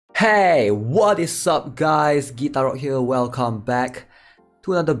Hey, what is up guys? Gitarok here, welcome back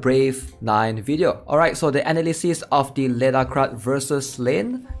to another Brave 9 video. Alright, so the analysis of the Ledakrad versus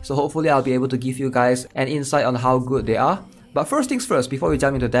Slain. So hopefully I'll be able to give you guys an insight on how good they are. But first things first, before we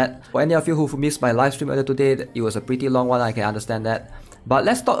jump into that, for any of you who missed my live stream earlier today, it was a pretty long one, I can understand that. But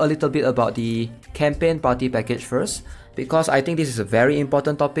let's talk a little bit about the campaign party package first, because I think this is a very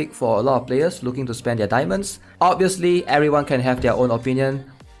important topic for a lot of players looking to spend their diamonds. Obviously, everyone can have their own opinion,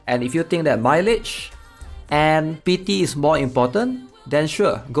 and if you think that mileage and PT is more important, then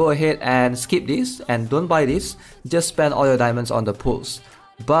sure, go ahead and skip this and don't buy this, just spend all your diamonds on the pools.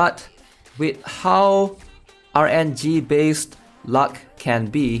 But with how RNG based luck can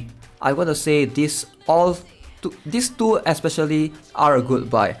be, I'm gonna say these two especially are a good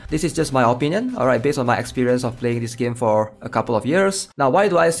buy. This is just my opinion, alright, based on my experience of playing this game for a couple of years. Now, why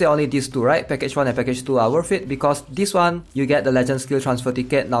do I say only these two, right? Package 1 and Package 2 are worth it because this one, you get the Legend Skill Transfer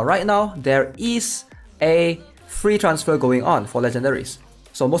ticket. Now, right now, there is a free transfer going on for legendaries.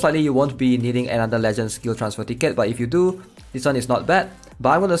 So most likely you won't be needing another Legend Skill Transfer ticket, but if you do, this one is not bad. But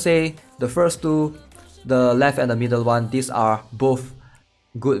I'm gonna say the first two, the left and the middle one, these are both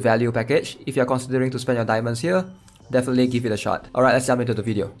good value package. If you're considering to spend your diamonds here, definitely give it a shot. Alright, let's jump into the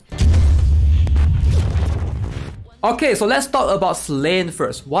video. Okay, so let's talk about Slain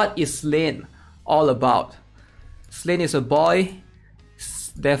first. What is Slain all about? Slain is a boy,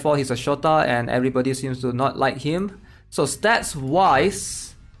 therefore he's a Shota and everybody seems to not like him. So stats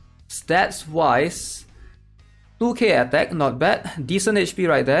wise, 2k attack, not bad. Decent HP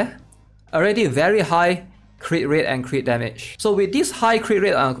right there. Already very high crit rate and crit damage. So with this high crit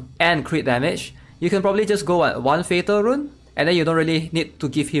rate and crit damage, you can probably just go at one Fatal Rune and then you don't really need to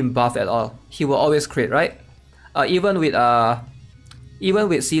give him buff at all. He will always crit, right? Even with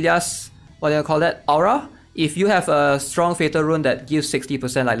Celia's, what do you call that, aura, if you have a strong Fatal Rune that gives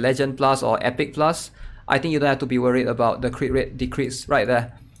 60% like Legend Plus or Epic Plus, I think you don't have to be worried about the crit rate decrease right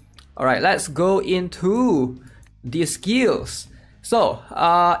there. Alright, let's go into the skills. So,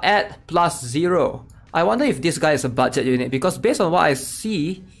 at +0, I wonder if this guy is a budget unit, because based on what I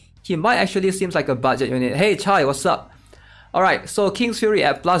see, he might actually seems like a budget unit. Hey Chai, what's up? Alright, so King's Fury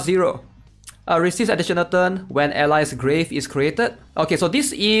at +0. Receives additional turn when ally's grave is created. Okay, so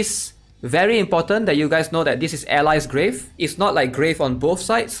this is very important that you guys know that this is ally's grave. It's not like grave on both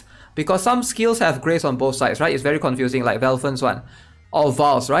sides, because some skills have graves on both sides, right? It's very confusing, like Velfan's one, or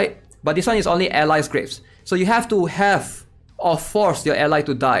Val's, right? But this one is only ally's graves. So you have to have or force your ally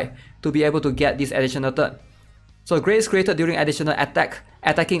to die to be able to get this additional turn. So graves created during additional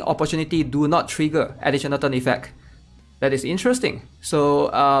attacking opportunity do not trigger additional turn effect. That is interesting. So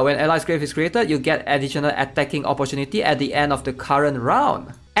when ally's grave is created, you get additional attacking opportunity at the end of the current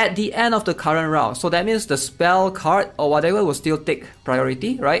round. At the end of the current round. So that means the spell card or whatever will still take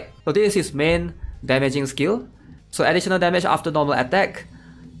priority, right? So this is his main damaging skill. So additional damage after normal attack.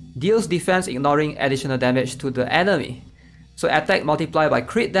 Deals defense ignoring additional damage to the enemy. So attack multiplied by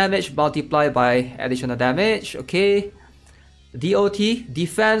crit damage multiplied by additional damage. Okay. DOT,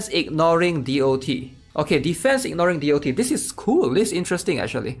 defense ignoring DOT. Okay, defense ignoring DOT. This is cool. This is interesting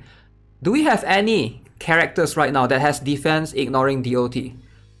actually. Do we have any characters right now that has defense ignoring DOT?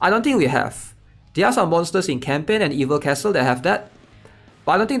 I don't think we have. There are some monsters in Campaign and Evil Castle that have that,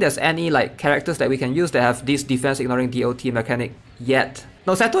 but I don't think there's any like characters that we can use that have this defense ignoring DOT mechanic yet.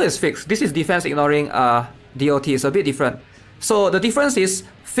 No, Seto is fixed. This is defense ignoring DOT. It's a bit different. So the difference is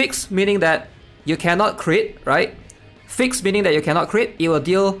fixed, meaning that you cannot crit, right? Fixed meaning that you cannot crit. It will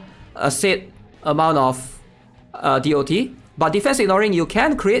deal a set amount of DOT. But defense ignoring, you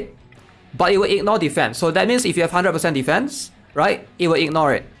can crit, but it will ignore defense. So that means if you have 100% defense, right, it will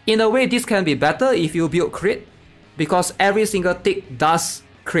ignore it. In a way, this can be better if you build crit, because every single tick does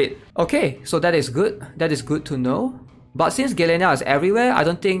crit. Okay, so that is good. That is good to know. But since Galenia is everywhere, I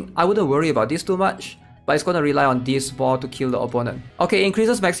wouldn't worry about this too much. But it's gonna rely on this ball to kill the opponent. Okay,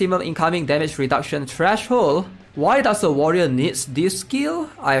 increases maximum incoming damage reduction threshold. Why does a warrior needs this skill?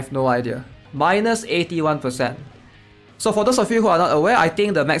 I have no idea. Minus 81%. So for those of you who are not aware, I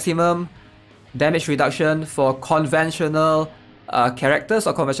think the maximum damage reduction for conventional characters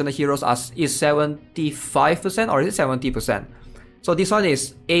or conventional heroes is 75% or is it 70%? So this one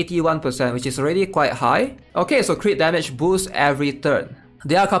is 81%, which is already quite high. Okay, so crit damage boosts every turn.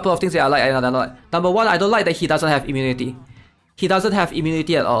 There are a couple of things that I like and I don't like. Number one, I don't like that he doesn't have immunity. He doesn't have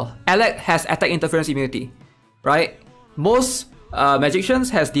immunity at all. Alec has attack interference immunity, right? Most magicians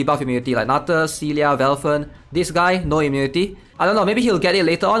has debuff immunity, like Natus, Celia, Velfan. This guy, no immunity. I don't know, maybe he'll get it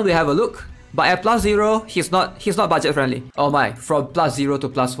later on, we'll have a look. But at +0, he's not budget friendly. Oh my, from +0 to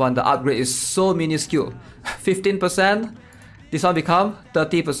 +1, the upgrade is so minuscule. 15%, This one become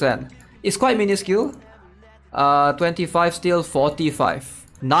 30%. It's quite minuscule. 25 still 45.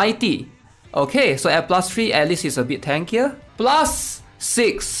 90. Okay, so at +3, at least it's a bit tankier.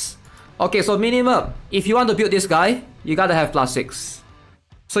 +6. Okay, so minimum, if you want to build this guy, you gotta have +6.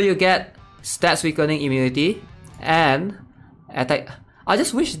 So you get stats weakening immunity and attack. I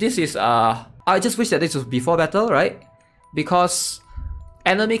just wish this is I just wish that this was before battle, right? Because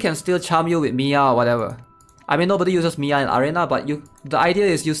enemy can still charm you with Mia or whatever. I mean, nobody uses Mia in arena, but the idea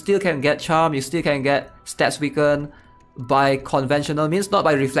is you still can get charm, you still can get stats weaken by conventional means, not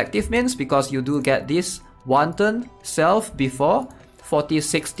by reflective means, because you do get this wanton self before 40,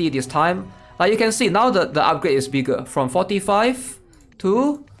 60 this time. Like you can see now the upgrade is bigger from 45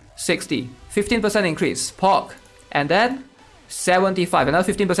 to 60, 15% increase, POC, and then 75,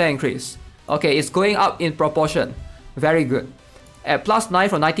 another 15% increase. Okay, it's going up in proportion. Very good. At +9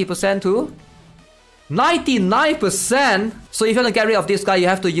 from 90% to 99%. So if you want to get rid of this guy, you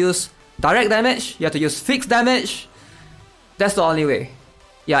have to use direct damage, you have to use fixed damage. That's the only way.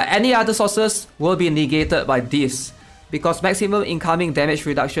 Yeah, any other sources will be negated by this, because maximum incoming damage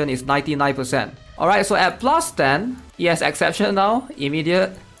reduction is 99%. Alright, so at +10, it has exception now,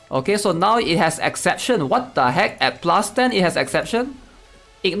 immediate. Okay, so now it has exception. What the heck? At +10, it has exception.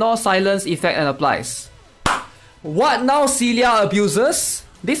 Ignore silence effect and applies. What now, Celia abusers?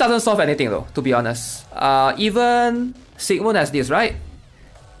 This doesn't solve anything though, to be honest. Even Sigmund has this, right?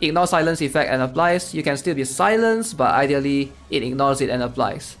 Ignore silence effect and applies. You can still be silenced, but ideally it ignores it and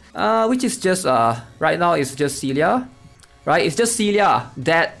applies. Which is just, right now it's just Celia. Right? It's just Celia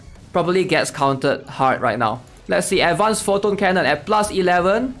that probably gets counted hard right now. Let's see, advanced photon cannon at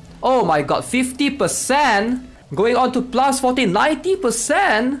 +11. Oh my god, 50%! Going on to +14,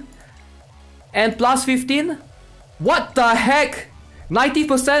 90%! And +15? What the heck?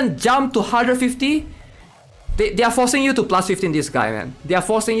 90% jump to 150? They are forcing you to +15 this guy, man. They are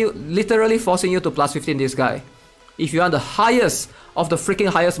forcing you, literally forcing you to +15 this guy. If you want the highest of the freaking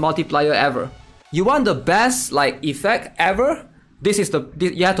highest multiplier ever. You want the best like effect ever? This is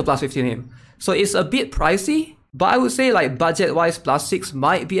you have to +15 him. So it's a bit pricey, but I would say like budget wise +6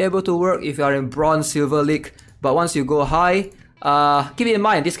 might be able to work if you are in bronze, silver league. But once you go high, keep in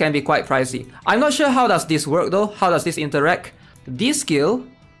mind this can be quite pricey. I'm not sure how does this work though. How does this interact? This skill,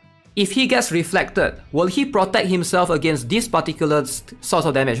 if he gets reflected, will he protect himself against this particular source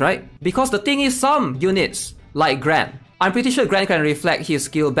of damage, right? Because the thing is, some units like Gran, I'm pretty sure Gran can reflect his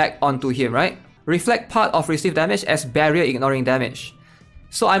skill back onto him, right? Reflect part of received damage as barrier ignoring damage.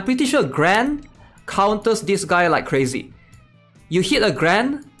 So I'm pretty sure Gran counters this guy like crazy. You hit a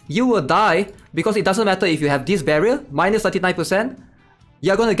Gran, you will die, because it doesn't matter if you have this barrier, -39%,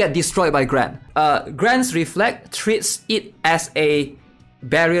 you're gonna get destroyed by Gran. Gran's reflect treats it as a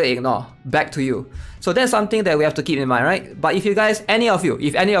barrier ignore back to you. So that's something that we have to keep in mind, right? But if you guys, if any of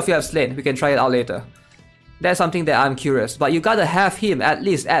you have Slain, we can try it out later. That's something that I'm curious. But you gotta have him at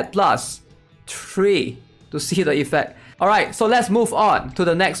least at +3 to see the effect. Alright, so let's move on to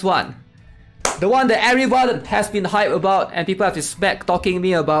the next one. The one that everyone has been hyped about and people have been smack talking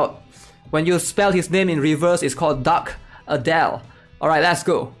me about. When you spell his name in reverse, it's called Dark Adele. Alright, let's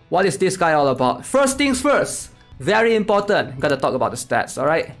go. What is this guy all about? First things first. Very important. Gotta talk about the stats,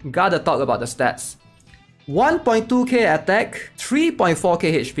 alright? Gotta talk about the stats. 1.2k attack,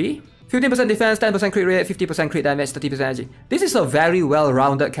 3.4k HP, 15% defense, 10% crit rate, 50% crit damage, 30% energy. This is a very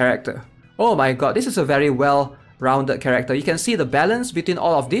well-rounded character. Oh my god, this is a very well-rounded character. You can see the balance between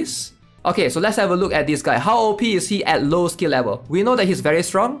all of this. Okay, so let's have a look at this guy. How OP is he at low skill level? We know that he's very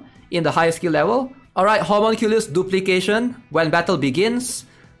strong in the high skill level. Alright, Homunculus duplication when battle begins.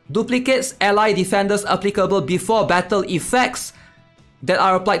 Duplicates ally defenders applicable before battle effects that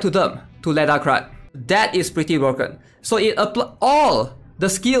are applied to them, to Ledakrad. That is pretty broken. So it all the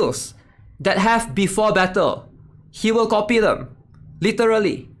skills that have before battle, he will copy them.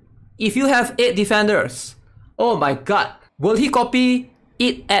 Literally. If you have 8 defenders, oh my god, will he copy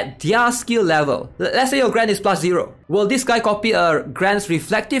it at their skill level? Let's say your Gran is +0. Will this guy copy a Gran's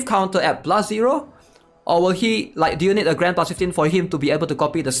reflective counter at +0? Or will he, like, do you need a Gran +15 for him to be able to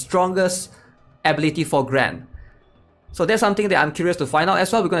copy the strongest ability for Gran? So that's something that I'm curious to find out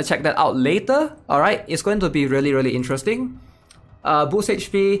as well. We're going to check that out later. Alright, it's going to be really, really interesting. Boost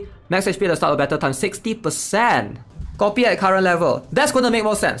HP, max HP at the start of battle times 60%. Copy at current level. That's going to make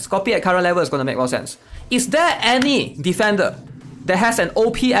more sense. Copy at current level is going to make more sense. Is there any defender that has an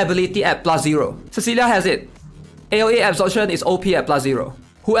OP ability at +0? Cecilia has it. AoE absorption is OP at +0.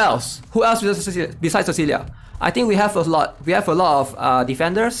 Who else? Who else besides Cecilia? I think we have a lot. We have a lot of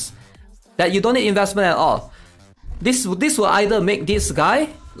defenders that you don't need investment at all. This will either make this guy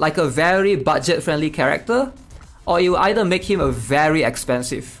like a very budget-friendly character, or it will either make him a very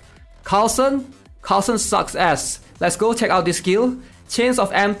expensive. Carlson sucks ass. Let's go check out this skill. Chains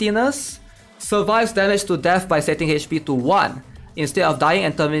of Emptiness. Survives damage to death by setting HP to 1 instead of dying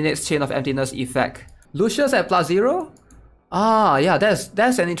and terminates Chain of Emptiness effect. Lucius at +0? Ah, yeah,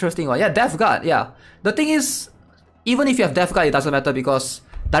 that's an interesting one. Yeah, Death Guard, yeah. The thing is, even if you have Death Guard, it doesn't matter because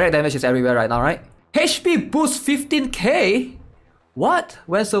direct damage is everywhere right now, right? HP boost 15k? What?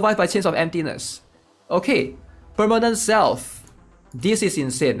 When survived by Chains of Emptiness. Okay, Permanent Self. This is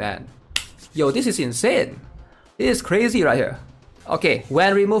insane, man. Yo, this is insane. This is crazy right here. Okay,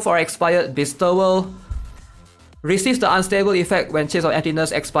 when removed or expired, Bestowal receives the unstable effect when Chains of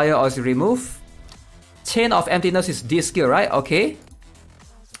Emptiness expire or is removed. Chain of Emptiness is this skill, right? Okay.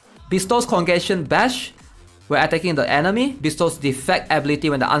 Bestows Congregation Bash when attacking the enemy. Bestows Defect ability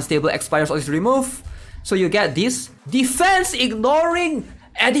when the unstable expires or is removed. So you get this. Defense ignoring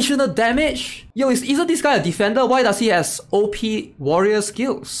additional damage. Yo, isn't this guy a defender? Why does he has OP warrior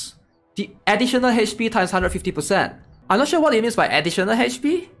skills? The additional HP times 150%. I'm not sure what it means by additional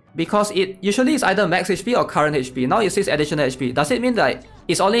HP, because it usually is either max HP or current HP. Now it says additional HP. Does it mean that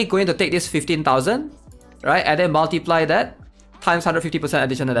it's only going to take this 15,000, right? And then multiply that times 150%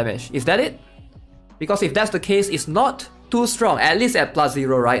 additional damage. Is that it? Because if that's the case, it's not too strong, at least at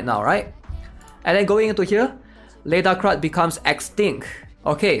 +0 right now, right? And then going into here, Ledakrad becomes extinct.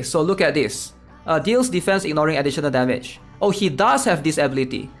 Okay, so look at this. Deals defense ignoring additional damage. Oh, he does have this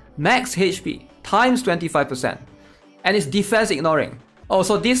ability. Max HP times 25%. And it's defense ignoring. Oh,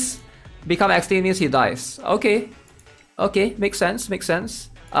 so this become extinct means he dies. Okay. Okay, makes sense, makes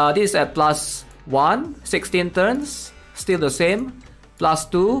sense. This is at +1, 16 turns, still the same.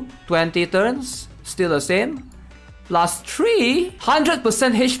 +2, 20 turns, still the same. +3,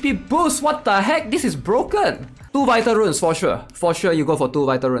 100% HP boost. What the heck? This is broken. 2 vital runes for sure. For sure you go for 2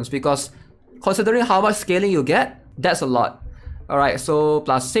 vital runes because considering how much scaling you get, that's a lot. Alright, so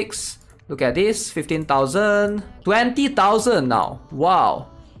 +6. Look at this, 15,000, 20,000 now. Wow.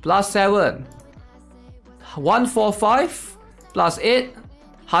 +7, 145, +8,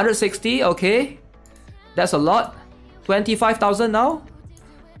 160. Okay, that's a lot. 25,000 now.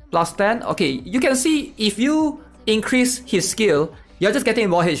 +10. Okay, you can see if you increase his skill, you're just getting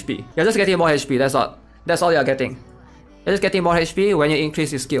more HP. You're just getting more HP. That's all. That's all you're getting. You're just getting more HP when you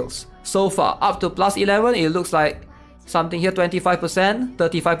increase his skills. So far, up to +11, it looks like something here, 25%,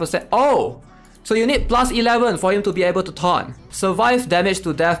 35%. Oh! So you need +11 for him to be able to taunt. Survive damage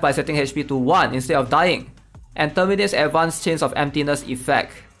to death by setting HP to 1 instead of dying. And terminates advanced Chains of Emptiness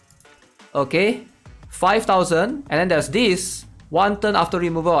effect. Okay. 5,000. And then there's this. 1 turn after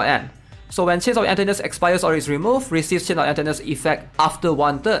removal or end. So when Chains of Emptiness expires or is removed, receives Chains of Emptiness effect after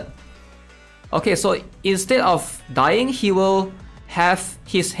 1 turn. Okay, so instead of dying, he will have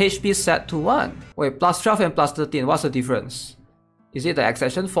his HP set to 1. Wait, +12 and +13, what's the difference? Is it the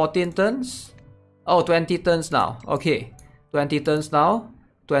accession? 14 turns? Oh, 20 turns now. Okay, 20 turns now,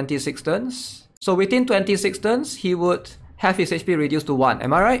 26 turns. So within 26 turns, he would have his HP reduced to 1.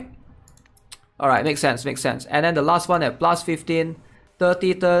 Am I right? Alright, makes sense, makes sense. And then the last one at +15,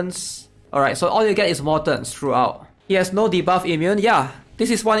 30 turns. Alright, so all you get is more turns throughout. He has no debuff immune. Yeah, this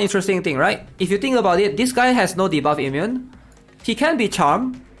is one interesting thing, right? If you think about it, this guy has no debuff immune. He can be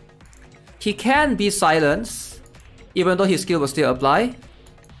charmed. He can be silenced, even though his skill will still apply.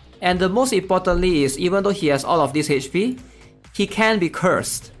 And the most importantly is, even though he has all of this HP, he can be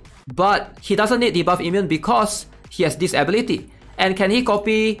cursed. But he doesn't need debuff immune because he has this ability. And can he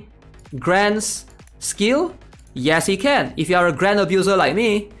copy Grand's skill? Yes, he can. If you are a Grand Abuser like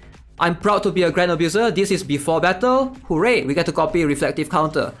me, I'm proud to be a Grand Abuser. This is before battle. Hooray! We get to copy Reflective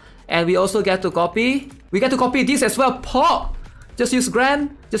Counter. And we also get to copy... We get to copy this as well. Pop! Just use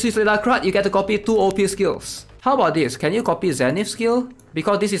Grand, just use Ledakrad, you get to copy 2 OP skills. How about this? Can you copy Zenith skill?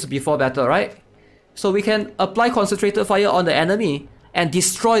 Because this is before battle, right? So we can apply Concentrated Fire on the enemy and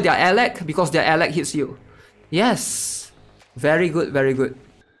destroy their Alec because their Alec hits you. Yes! Very good, very good.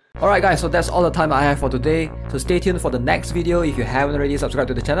 Alright guys, so that's all the time I have for today. So stay tuned for the next video. If you haven't already subscribed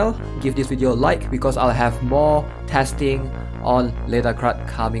to the channel, give this video a like because I'll have more testing on Ledakrad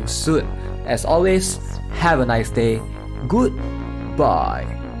coming soon. As always, have a nice day.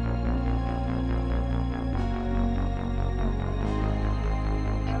 Goodbye.